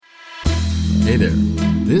Hey there.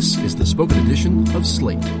 This is the spoken edition of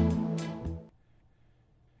Slate.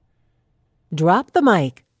 Drop the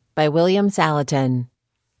Mic by William Salatin.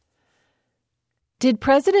 Did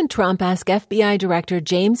President Trump ask FBI Director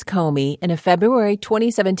James Comey in a February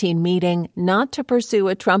 2017 meeting not to pursue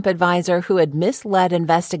a Trump advisor who had misled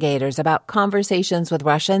investigators about conversations with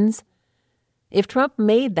Russians? If Trump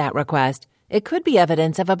made that request, it could be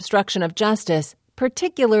evidence of obstruction of justice,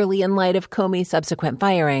 particularly in light of Comey's subsequent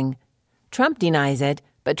firing. Trump denies it,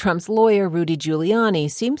 but Trump's lawyer Rudy Giuliani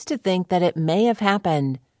seems to think that it may have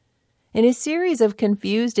happened. In a series of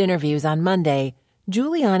confused interviews on Monday,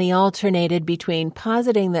 Giuliani alternated between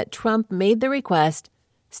positing that Trump made the request,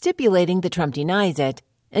 stipulating that Trump denies it,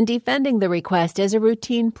 and defending the request as a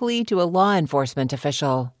routine plea to a law enforcement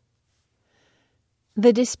official.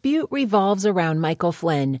 The dispute revolves around Michael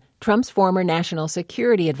Flynn, Trump's former national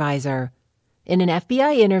security advisor. In an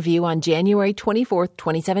FBI interview on January 24,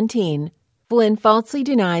 2017, Flynn falsely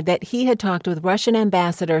denied that he had talked with Russian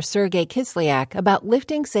Ambassador Sergei Kislyak about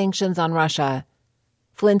lifting sanctions on Russia.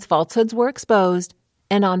 Flynn's falsehoods were exposed,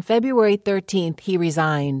 and on February 13th, he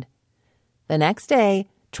resigned. The next day,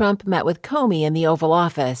 Trump met with Comey in the Oval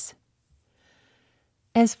Office.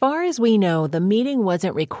 As far as we know, the meeting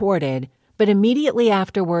wasn't recorded, but immediately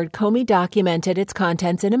afterward, Comey documented its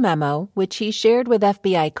contents in a memo, which he shared with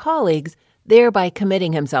FBI colleagues, thereby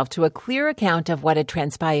committing himself to a clear account of what had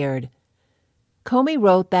transpired. Comey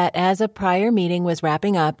wrote that as a prior meeting was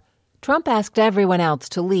wrapping up, Trump asked everyone else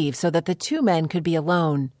to leave so that the two men could be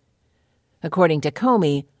alone. According to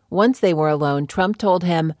Comey, once they were alone, Trump told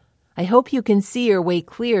him, "I hope you can see your way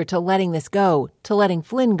clear to letting this go, to letting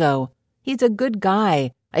Flynn go. He's a good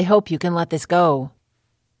guy. I hope you can let this go."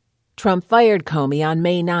 Trump fired Comey on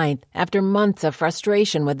May 9th after months of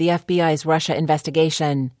frustration with the FBI's Russia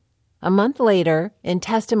investigation. A month later, in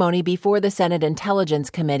testimony before the Senate Intelligence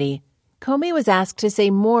Committee, Comey was asked to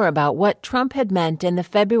say more about what Trump had meant in the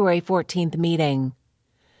February 14th meeting.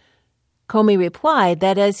 Comey replied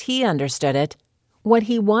that as he understood it, what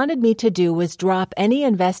he wanted me to do was drop any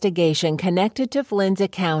investigation connected to Flynn's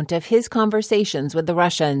account of his conversations with the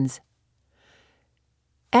Russians.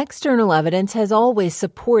 External evidence has always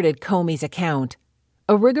supported Comey's account.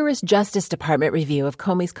 A rigorous Justice Department review of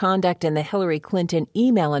Comey's conduct in the Hillary Clinton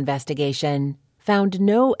email investigation found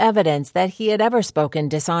no evidence that he had ever spoken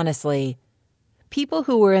dishonestly. People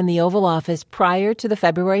who were in the Oval Office prior to the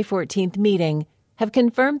February 14th meeting have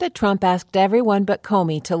confirmed that Trump asked everyone but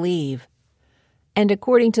Comey to leave. And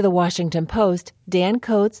according to the Washington Post, Dan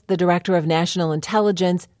Coats, the director of national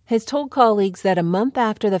intelligence, has told colleagues that a month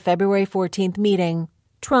after the February 14th meeting,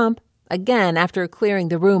 Trump, again after clearing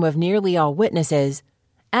the room of nearly all witnesses,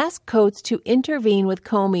 asked Coats to intervene with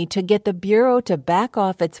Comey to get the Bureau to back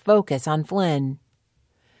off its focus on Flynn.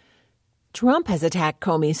 Trump has attacked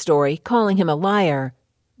Comey's story, calling him a liar.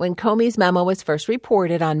 When Comey's memo was first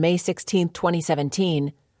reported on May 16,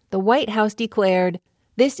 2017, the White House declared,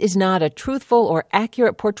 "This is not a truthful or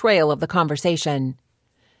accurate portrayal of the conversation."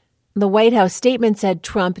 The White House statement said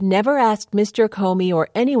Trump never asked Mr. Comey or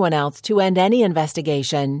anyone else to end any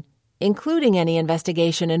investigation, including any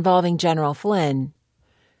investigation involving General Flynn.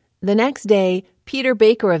 The next day, Peter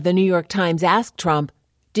Baker of the New York Times asked Trump,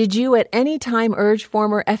 "Did you at any time urge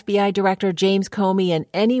former FBI Director James Comey in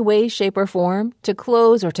any way, shape, or form to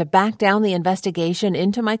close or to back down the investigation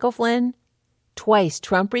into Michael Flynn?" Twice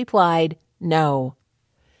Trump replied, "No."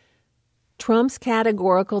 Trump's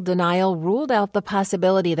categorical denial ruled out the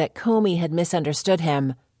possibility that Comey had misunderstood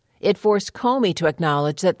him. It forced Comey to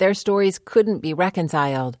acknowledge that their stories couldn't be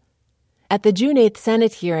reconciled. At the June 8th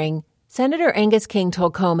Senate hearing, Senator Angus King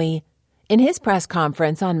told Comey, in his press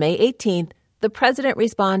conference on May 18th, the president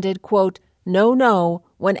responded, quote, no,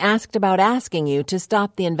 when asked about asking you to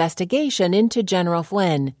stop the investigation into General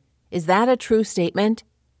Flynn. Is that a true statement?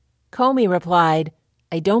 Comey replied,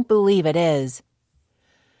 I don't believe it is.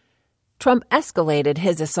 Trump escalated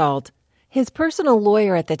his assault. His personal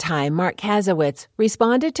lawyer at the time, Mark Kazowitz,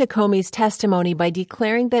 responded to Comey's testimony by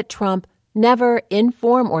declaring that Trump never, in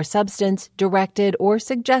form or substance, directed or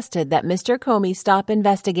suggested that Mr. Comey stop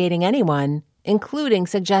investigating anyone, including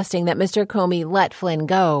suggesting that Mr. Comey let Flynn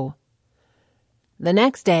go. The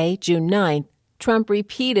next day, June 9th, Trump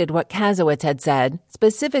repeated what Kazowitz had said,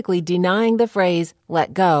 specifically denying the phrase,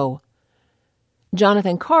 let go.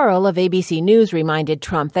 Jonathan Karl of ABC News reminded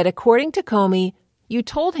Trump that according to Comey, you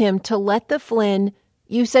told him to let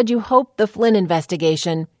you said you hoped the Flynn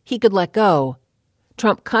investigation he could let go.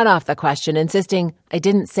 Trump cut off the question, insisting, I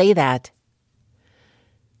didn't say that.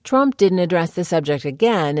 Trump didn't address the subject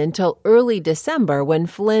again until early December when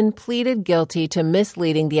Flynn pleaded guilty to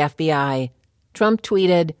misleading the FBI. Trump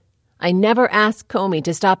tweeted, I never asked Comey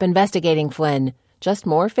to stop investigating Flynn. Just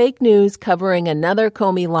more fake news covering another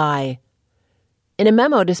Comey lie. In a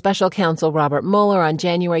memo to Special Counsel Robert Mueller on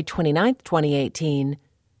January 29, 2018,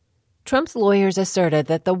 Trump's lawyers asserted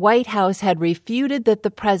that the White House had refuted that the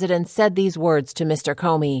president said these words to Mr.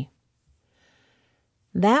 Comey.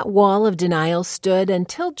 That wall of denial stood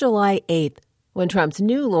until July 8th, when Trump's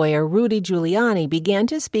new lawyer, Rudy Giuliani, began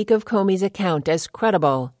to speak of Comey's account as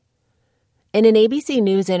credible. In an ABC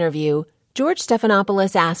News interview, George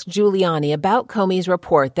Stephanopoulos asked Giuliani about Comey's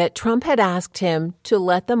report that Trump had asked him to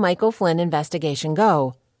let the Michael Flynn investigation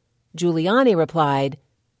go. Giuliani replied,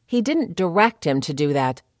 "He didn't direct him to do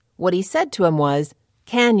that. What he said to him was,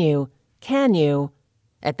 'Can you? Can you?'"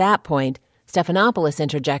 At that point, Stephanopoulos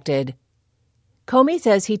interjected, "Comey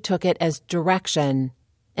says he took it as direction."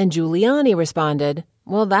 And Giuliani responded,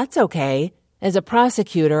 "Well, that's okay. As a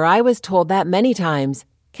prosecutor, I was told that many times.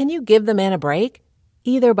 Can you give the man a break?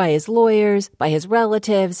 Either by his lawyers, by his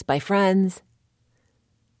relatives, by friends."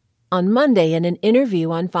 On Monday, in an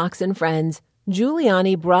interview on Fox and Friends,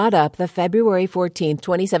 Giuliani brought up the February 14,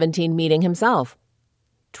 2017 meeting himself.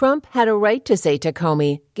 Trump had a right to say to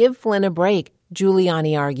Comey, "Give Flynn a break,"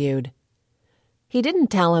 Giuliani argued. He didn't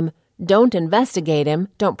tell him, "Don't investigate him,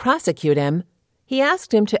 don't prosecute him." He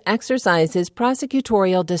asked him to exercise his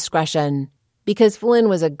prosecutorial discretion because Flynn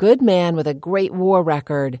was a good man with a great war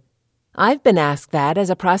record. I've been asked that as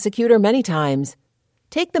a prosecutor many times.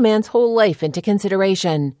 Take the man's whole life into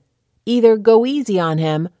consideration. Either go easy on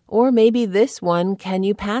him, or maybe this one can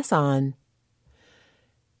you pass on?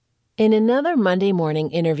 In another Monday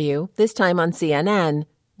morning interview, this time on CNN,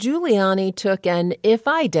 Giuliani took an "if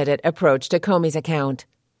I did it" approach to Comey's account.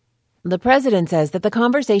 "The president says that the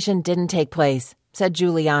conversation didn't take place," said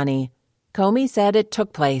Giuliani. "Comey said it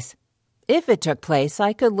took place. If it took place,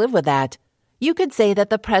 I could live with that. You could say that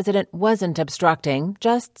the president wasn't obstructing,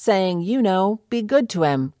 just saying, be good to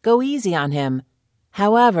him, go easy on him.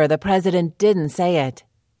 However, the president didn't say it."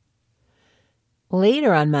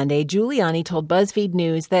 Later on Monday, Giuliani told BuzzFeed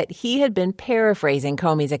News that he had been paraphrasing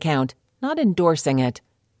Comey's account, not endorsing it.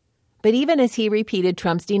 But even as he repeated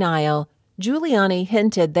Trump's denial, Giuliani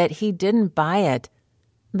hinted that he didn't buy it.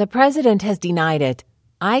 "The president has denied it.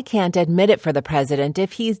 I can't admit it for the president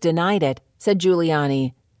if he's denied it," said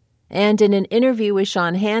Giuliani. And in an interview with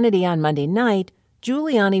Sean Hannity on Monday night,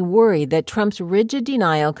 Giuliani worried that Trump's rigid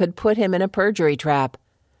denial could put him in a perjury trap.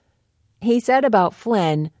 He said about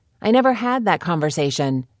Flynn, "I never had that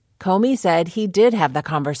conversation. Comey said he did have the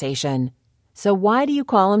conversation. So why do you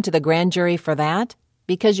call him to the grand jury for that?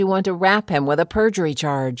 Because you want to rap him with a perjury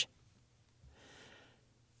charge."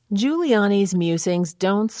 Giuliani's musings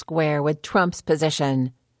don't square with Trump's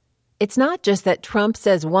position. It's not just that Trump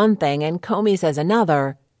says one thing and Comey says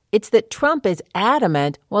another. It's that Trump is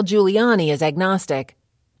adamant while Giuliani is agnostic.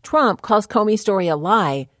 Trump calls Comey's story a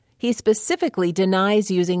lie. He specifically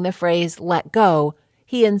denies using the phrase "let go."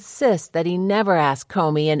 He insists that he never asked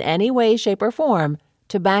Comey in any way, shape, or form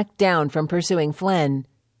to back down from pursuing Flynn.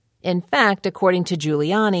 In fact, according to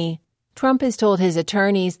Giuliani, Trump has told his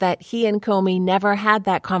attorneys that he and Comey never had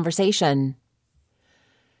that conversation.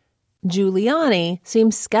 Giuliani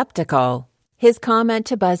seems skeptical. His comment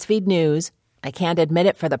to BuzzFeed News, "I can't admit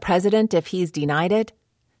it for the president if he's denied it,"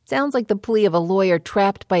 sounds like the plea of a lawyer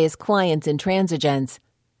trapped by his client's intransigence.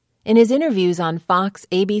 In his interviews on Fox,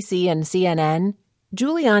 ABC, and CNN,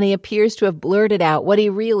 Giuliani appears to have blurted out what he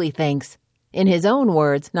really thinks. In his own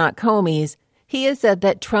words, not Comey's, he has said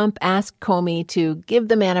that Trump asked Comey to give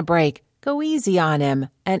the man a break, go easy on him,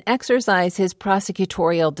 and exercise his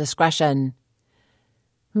prosecutorial discretion.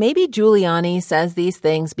 Maybe Giuliani says these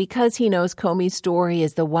things because he knows Comey's story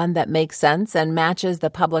is the one that makes sense and matches the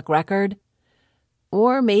public record.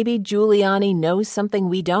 Or maybe Giuliani knows something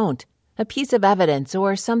we don't, a piece of evidence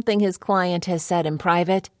or something his client has said in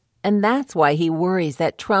private, and that's why he worries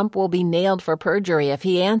that Trump will be nailed for perjury if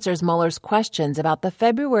he answers Mueller's questions about the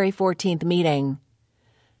February 14th meeting.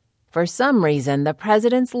 For some reason, the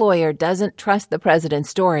president's lawyer doesn't trust the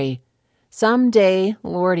president's story. Someday,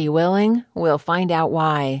 Lordy willing, we'll find out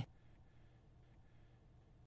why.